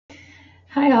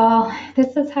Hi all,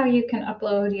 this is how you can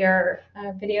upload your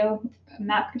video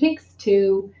map critiques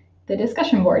to the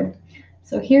discussion board.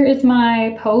 So here is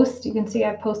my post. You can see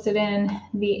I've posted in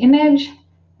the image,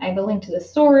 I have a link to the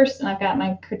source, and I've got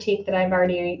my critique that I've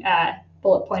already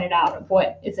bullet pointed out of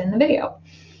what is in the video.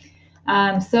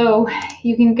 So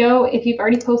you can go, if you've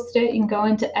already posted it, you can go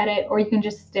into edit, or you can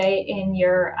just stay in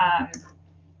your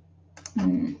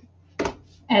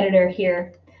editor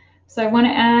here. So I want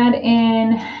to add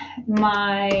in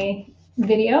my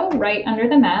video right under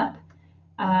the map.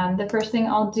 The first thing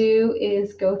I'll do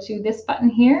is go to this button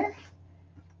here.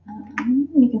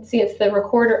 You can see it's the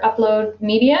record or upload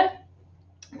media.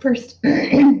 First,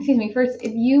 excuse me, first,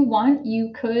 if you want,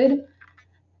 you could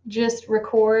just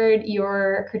record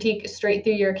your critique straight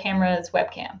through your camera's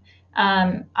webcam.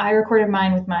 I recorded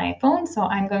mine with my phone, so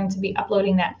I'm going to be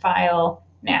uploading that file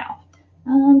now.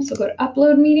 So go to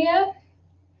upload media.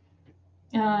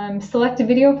 Select a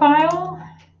video file,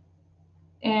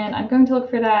 and I'm going to look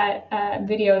for that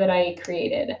video that I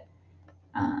created.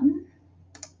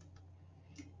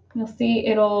 You'll see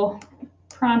it'll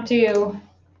prompt you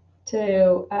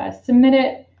to submit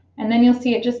it, and then you'll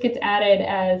see it just gets added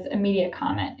as a media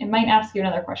comment. It might ask you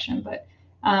another question, but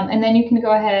and then you can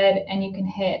go ahead and you can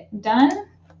hit done,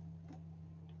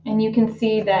 and you can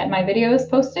see that my video is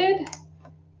posted,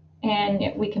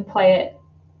 and we can play it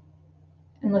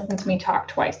and listen to me talk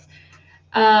twice.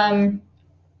 So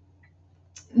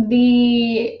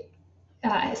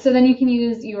then you can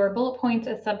use your bullet points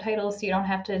as subtitles, so you don't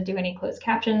have to do any closed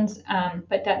captions,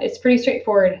 but that is pretty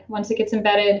straightforward. Once it gets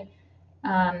embedded,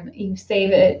 you save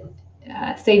it,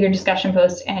 save your discussion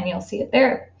post, and you'll see it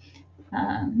there.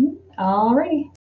 Alrighty.